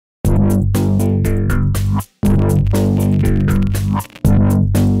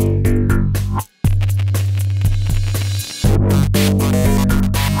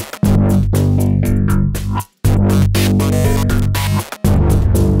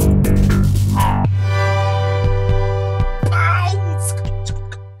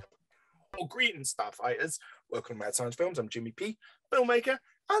American starfighters. Welcome to Mad Science Films. I'm Jimmy P, filmmaker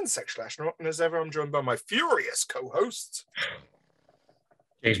and sexual astronaut, and as ever, I'm joined by my furious co-hosts.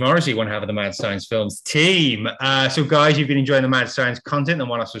 James Morrissey, one half of the Mad Science Films team. So guys, you've been enjoying the Mad Science content and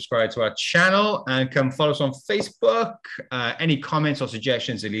want to subscribe to our channel and come follow us on Facebook. Any comments or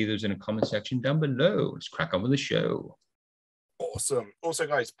suggestions, leave those in the comment section down below. Let's crack on with the show. Awesome. Also,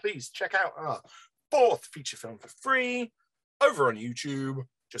 guys, please check out our 4th feature film for free over on YouTube.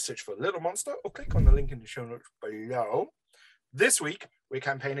 Just search for Little Monster or click on the link in the show notes below. This week, we're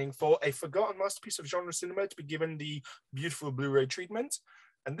campaigning for a forgotten masterpiece of genre cinema to be given the beautiful Blu Ray treatment.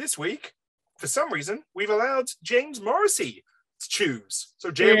 And this week, for some reason, we've allowed James Morrissey to choose. So,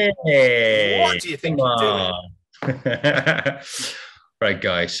 James, what do you think you're doing? Right,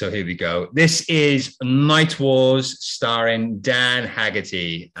 guys, so here we go. This is Night Wars, starring Dan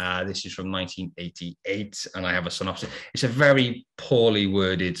Haggerty. This is from 1988, and I have a synopsis. It's a very poorly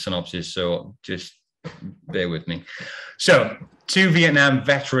worded synopsis, so just bear with me. So, 2 Vietnam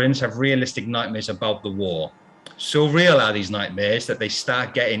veterans have realistic nightmares about the war. So real are these nightmares that they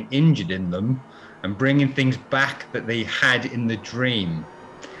start getting injured in them and bringing things back that they had in the dream.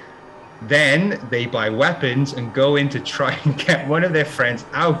 Then they buy weapons and go in to try and get one of their friends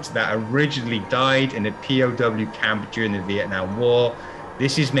out that originally died in a POW camp during the Vietnam War.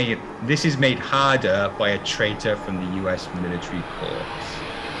 This is made harder by a traitor from the US military corps.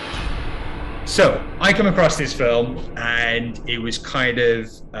 So I come across this film and it was kind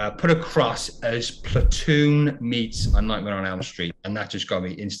of put across as Platoon meets A Nightmare on Elm Street, and that just got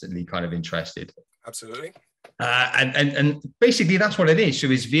me instantly kind of interested. Absolutely. And basically that's what it is.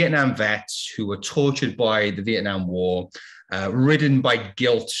 So it's Vietnam vets who were tortured by the Vietnam War, ridden by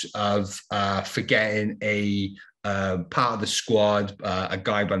guilt of forgetting a part of the squad, a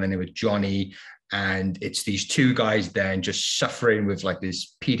guy by the name of Johnny. And it's these 2 guys then just suffering with like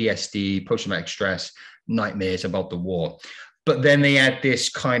this PTSD, post-traumatic stress, nightmares about the war. But then they add this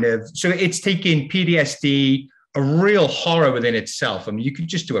kind of, so it's taking PTSD, a real horror within itself. I mean, you could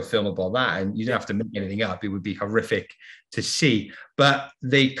just do a film about that and you don't have to make anything up. It would be horrific to see. But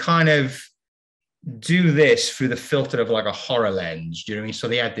they kind of do this through the filter of like a horror lens. Do you know what I mean? So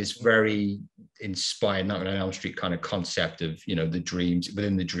they had this very inspired Nightmare on Elm Street kind of concept of, you know, the dreams.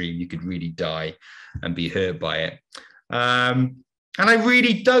 Within the dream, you could really die and be hurt by it. And I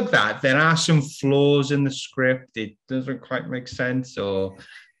really dug that. There are some flaws in the script. It doesn't quite make sense, or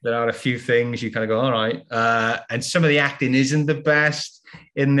there are a few things you kind of go, all right. And some of the acting isn't the best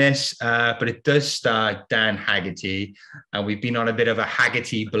in this, but it does star Dan Haggerty. And we've been on a bit of a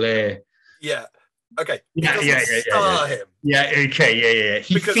Haggerty Blair. Yeah. Okay. Yeah. Him. Yeah. Okay. Yeah.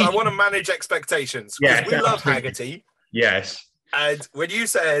 Because I want to manage expectations. Yeah. We love Haggerty. Yes. And when you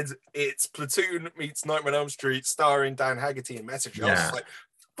said it's Platoon meets Nightmare on Elm Street starring Dan Haggerty in Message, I was like,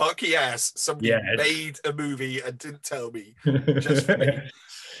 fuck yes, somebody made a movie and didn't tell me. Just for me.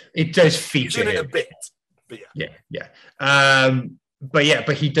 It does feature. He's in it a bit. But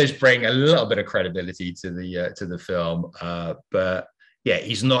But he does bring a little bit of credibility to the film. But yeah,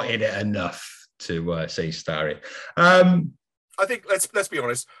 he's not in it enough to say starring. I think let's be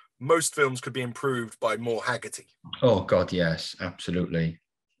honest. Most films could be improved by more Haggerty. Oh God, yes, absolutely.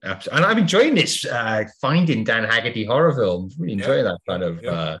 And I'm enjoying this finding Dan Haggerty horror films. Really enjoying that kind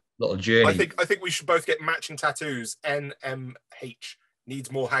of little journey. I think we should both get matching tattoos. NMH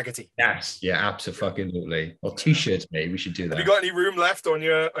needs more Haggerty. Yes, yeah, absolutely. Or t-shirts, maybe we should do that. Have you got any room left on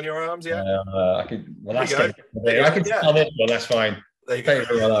your arms yet? I could. Well, that's good. I could tell this one. That's fine. There you go.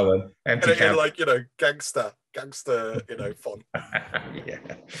 That one. Empty and like, you know, gangster, you know, font. Yeah.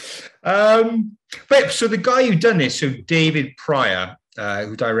 But so the guy who done this, so David Pryor,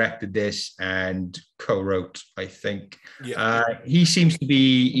 who directed this and co-wrote, I think. He seems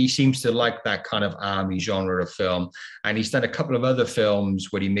to like that kind of army genre of film, and he's done a couple of other films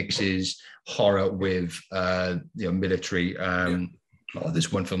where he mixes horror with military.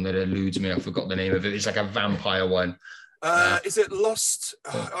 There's one film that eludes me. I forgot the name of it. It's like a vampire one. Is it Lost?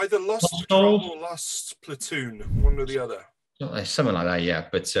 Either Lost Patrol or Lost Platoon, one or the other. Something like that, yeah.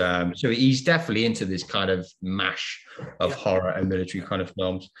 But so he's definitely into this kind of mash of horror and military kind of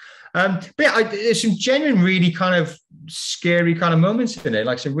films. But yeah, there's some genuine, really kind of scary kind of moments in it,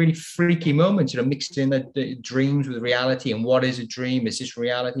 like some really freaky moments, you know, mixed in the dreams with reality. And what is a dream? Is this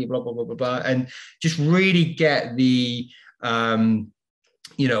reality? Blah blah blah blah blah. And just really get the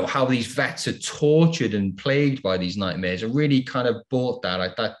how these vets are tortured and plagued by these nightmares. I really kind of bought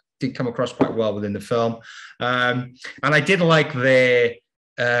that. That did come across quite well within the film. And I did like their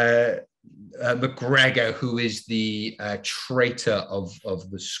McGregor, who is the traitor of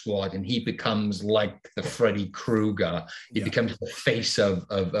the squad, and he becomes like the Freddy Krueger. He becomes the face of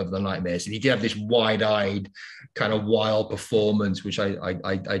the nightmares. And he did have this wide-eyed, kind of wild performance, which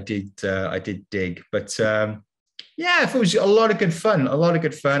I did dig. But yeah, it was a lot of good fun, and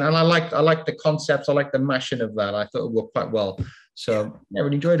I liked the concepts. I liked the mashing of that. I thought it worked quite well. So yeah,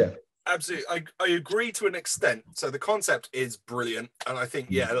 really enjoyed it. Absolutely. I agree to an extent. So the concept is brilliant. And I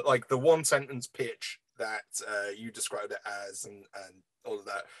think, like the one sentence pitch that you described it as and all of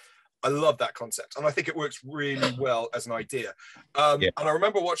that, I love that concept. And I think it works really well as an idea. And I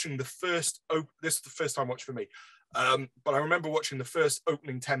remember watching the first, this is the first time watch for me, but I remember watching the first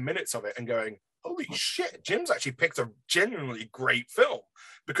opening 10 minutes of it and going, holy shit, Jim's actually picked a genuinely great film.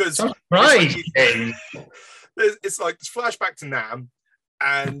 Because it's like this flashback to Nam.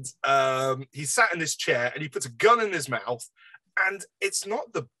 And he's sat in this chair and he puts a gun in his mouth, and it's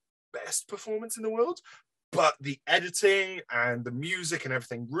not the best performance in the world, but the editing and the music and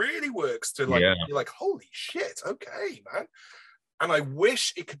everything really works to like, you're like, holy shit, okay, man. And I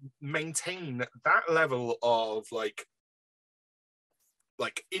wish it could maintain that level of like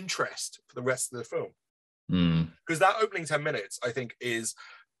interest for the rest of the film. Because that opening 10 minutes, I think, is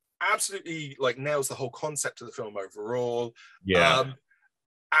absolutely like nails the whole concept of the film overall.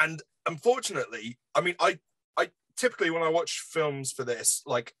 And unfortunately, I mean, I typically, when I watch films for this,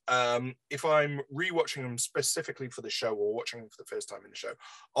 like if I'm rewatching them specifically for the show or watching them for the first time in the show,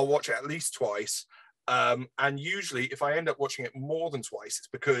 I'll watch it at least twice. And usually if I end up watching it more than twice, it's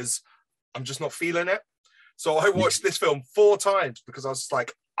because I'm just not feeling it. So I watched this film 4 times because I was just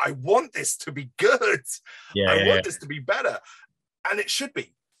like, I want this to be good. I want this to be better. And it should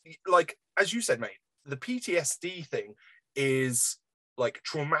be. Like, as you said, mate, the PTSD thing is like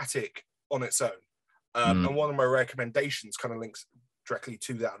traumatic on its own. And one of my recommendations kind of links directly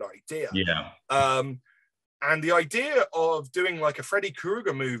to that idea. And the idea of doing like a Freddy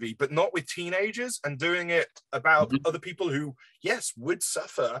Krueger movie, but not with teenagers, and doing it about other people who, yes, would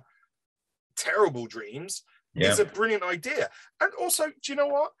suffer terrible dreams is a brilliant idea. And also, do you know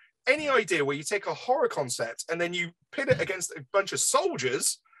what? Any idea where you take a horror concept and then you pit it against a bunch of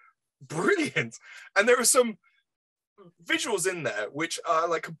soldiers, brilliant. And there are some visuals in there which are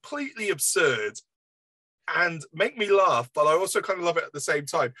like completely absurd and make me laugh, but I also kind of love it at the same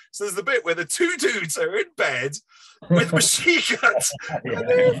time. So there's the bit where the 2 dudes are in bed with machine guns and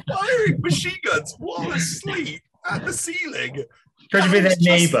they're firing machine guns while asleep at the ceiling. Trying to be their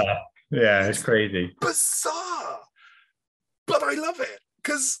neighbor. Yeah, it's crazy. Bizarre. But I love it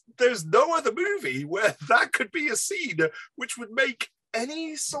because there's no other movie where that could be a scene which would make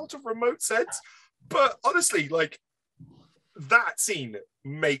any sort of remote sense. But honestly, like, that scene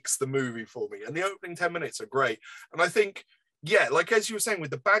makes the movie for me, and the opening 10 minutes are great. And I think, like as you were saying,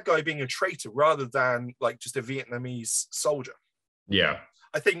 with the bad guy being a traitor rather than like just a Vietnamese soldier,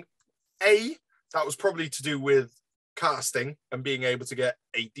 I think that was probably to do with casting and being able to get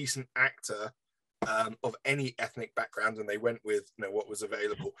a decent actor of any ethnic background, and they went with what was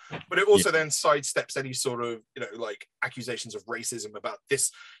available. But it also then sidesteps any sort of like accusations of racism about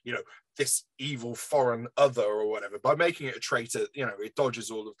this this evil foreign other or whatever by making it a traitor. It dodges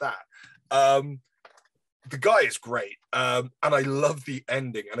all of that. The guy is great, and I love the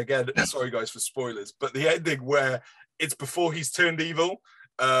ending. And again, sorry guys for spoilers, but the ending where it's before he's turned evil,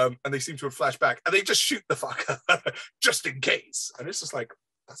 and they seem to have flashed back and they just shoot the fucker just in case, and it's just like,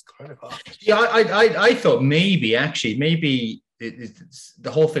 that's kind of hard. I thought maybe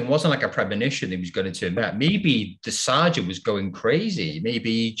the whole thing wasn't like a premonition he was going to turn back. Maybe the sergeant was going crazy.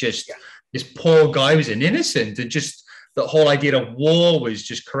 Maybe just this poor guy was an innocent, and just the whole idea of war was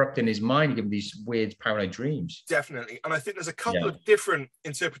just corrupting his mind, giving these weird paranoid dreams. Definitely. And I think there's a couple of different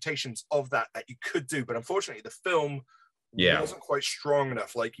interpretations of that you could do, but unfortunately the film wasn't quite strong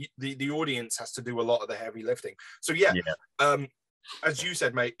enough. Like the audience has to do a lot of the heavy lifting. So as you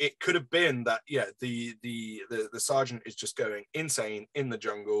said, mate, it could have been that the sergeant is just going insane in the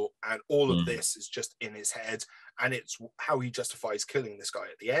jungle, and all of this is just in his head, and it's how he justifies killing this guy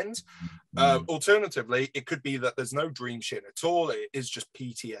at the end. Alternatively, it could be that there's no dream shit at all. It is just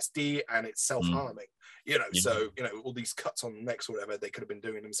PTSD and it's self-harming. So all these cuts on the necks or whatever they could have been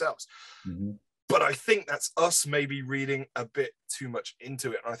doing themselves. But I think that's us maybe reading a bit too much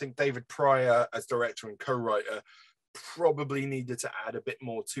into it. And I think David Pryor, as director and co-writer, probably needed to add a bit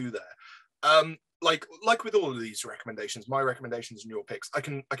more to there. Like with all of these recommendations, my recommendations and your picks, I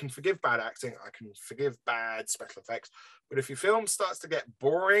can forgive bad acting, I can forgive bad special effects, but if your film starts to get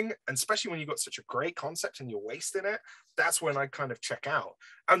boring, and especially when you've got such a great concept and you're wasting it, that's when I kind of check out.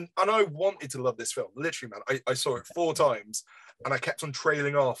 And I wanted to love this film, literally, man. I saw it 4 times, and I kept on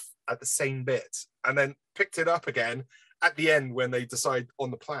trailing off at the same bit, and then picked it up again at the end when they decide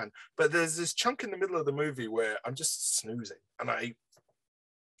on the plan. But there's this chunk in the middle of the movie where I'm just snoozing, and I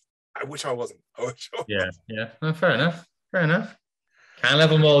wish I wasn't. Yeah. No, fair enough. Can't love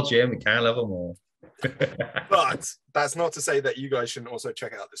them all, Jim. We can't love them all. But that's not to say that you guys shouldn't also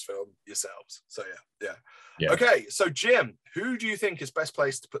check out this film yourselves. So yeah. Okay, so Jim, who do you think is best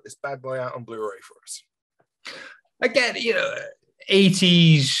placed to put this bad boy out on Blu-ray for us? Again,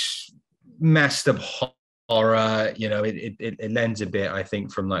 80s messed up horror. It lends a bit, I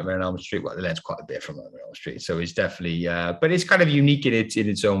think, from Nightmare on Elm Street. Well, it lends quite a bit from Nightmare on Elm Street. So it's definitely, but it's kind of unique in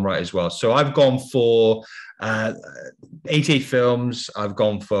its own right as well. So I've gone for 88 films. I've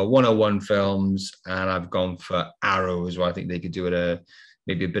gone for 101 films, and I've gone for Arrow as well. I think they could do it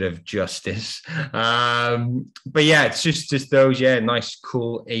maybe a bit of justice. But yeah, it's just those, nice,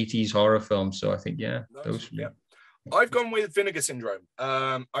 cool 80s horror films. So I think, those. Yeah. I've gone with Vinegar Syndrome.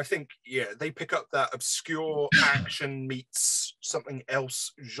 I think, they pick up that obscure action meets something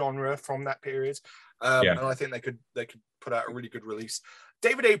else genre from that period. And I think they could put out a really good release.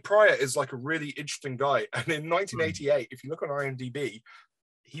 David A. Pryor is like a really interesting guy. And in 1988, if you look on IMDb,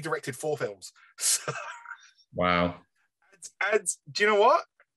 he directed 4 films. So, wow. And do you know what?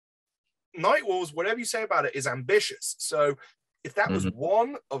 Night Wars, whatever you say about it, is ambitious. So if that was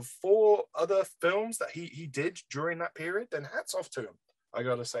one of 4 other films that he did during that period, then hats off to him. I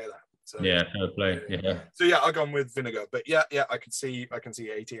got to say that. So, fair play. Yeah. So I've gone with Vinegar, but I can see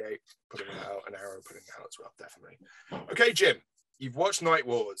 88 putting it out, and Arrow putting it out as well, definitely. Okay, Jim, you've watched Night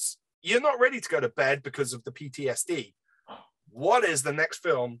Wars. You're not ready to go to bed because of the PTSD. What is the next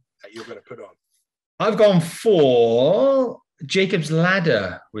film that you're going to put on? I've gone for Jacob's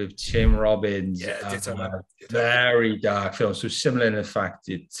Ladder with Tim Robbins. Ditto. Very dark film. So similar in the fact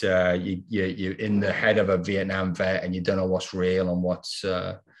that you're in the head of a Vietnam vet and you don't know what's real and what's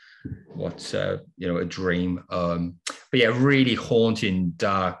a dream. But really haunting,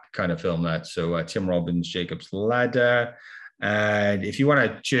 dark kind of film that. So Tim Robbins, Jacob's Ladder. And if you want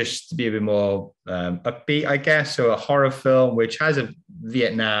to just be a bit more upbeat, I guess, so a horror film which has a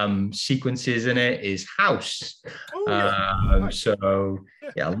Vietnam sequences in it is House. So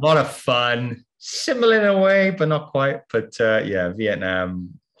a lot of fun, similar in a way, but not quite. But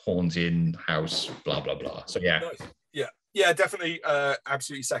Vietnam haunting House, blah blah blah. So nice. Definitely,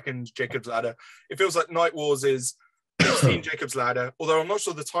 absolutely second Jacob's Ladder. It feels like Night Wars is. I've seen Jacob's Ladder, although I'm not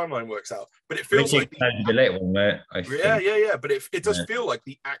sure the timeline works out, but it feels like the late one, mate. But it does feel like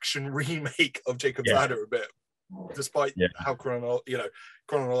the action remake of Jacob's Ladder a bit, despite how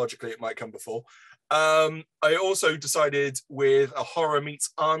chronologically it might come before. I also decided with a horror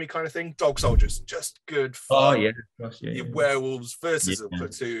meets army kind of thing, Dog Soldiers, just good fun. Werewolves versus a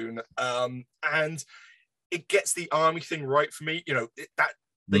platoon, and it gets the army thing right for me.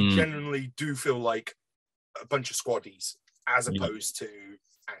 They genuinely do feel like a bunch of squaddies as opposed to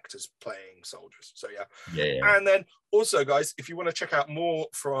actors playing soldiers. So and then also, guys, if you want to check out more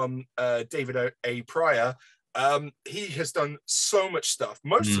from David A. Pryor, he has done so much stuff,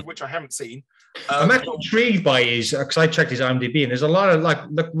 most of which I haven't seen. I'm actually intrigued by his, because I checked his IMDb and there's a lot of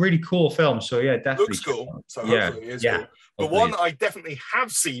look really cool films. So definitely looks cool. So hopefully it is cool. But one I definitely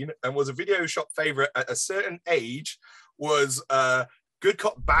have seen and was a video shop favorite at a certain age was Good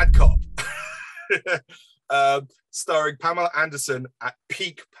Cop, Bad Cop. Starring Pamela Anderson at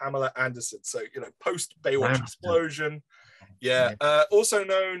peak Pamela Anderson. So, post Baywatch explosion. Also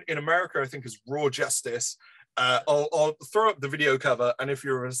known in America, I think, as Raw Justice. I'll throw up the video cover, and if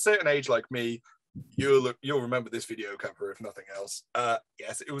you're a certain age like me, you'll remember this video cover, if nothing else.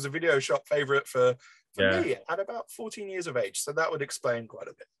 Yes, it was a video shop favorite for me at about 14 years of age. So that would explain quite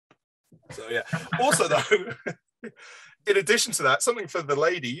a bit. So, Also, though, in addition to that, something for the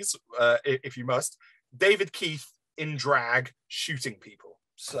ladies, if you must, David Keith in drag shooting people.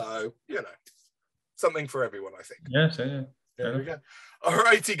 So, something for everyone, I think. There we go. All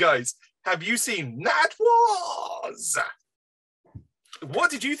righty, guys. Have you seen Night Wars? What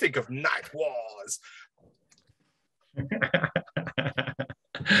did you think of Night Wars?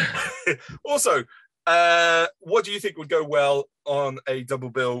 Also, what do you think would go well on a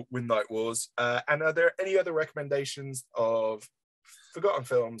double bill with Night Wars? And are there any other recommendations of forgotten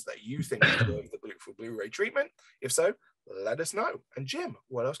films that you think deserve the Blu-ray treatment? If so, let us know. And Jim,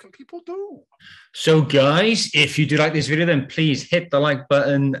 what else can people do? So guys, if you do like this video, then please hit the like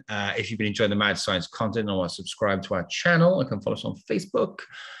button. If you've been enjoying the mad science content and want to subscribe to our channel, and can follow us on Facebook.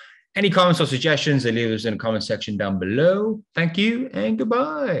 Any comments or suggestions, leave us in the comment section down below. Thank you and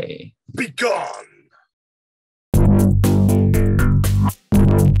goodbye. Be gone.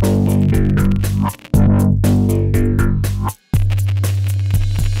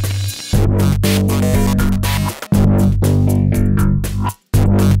 Bye.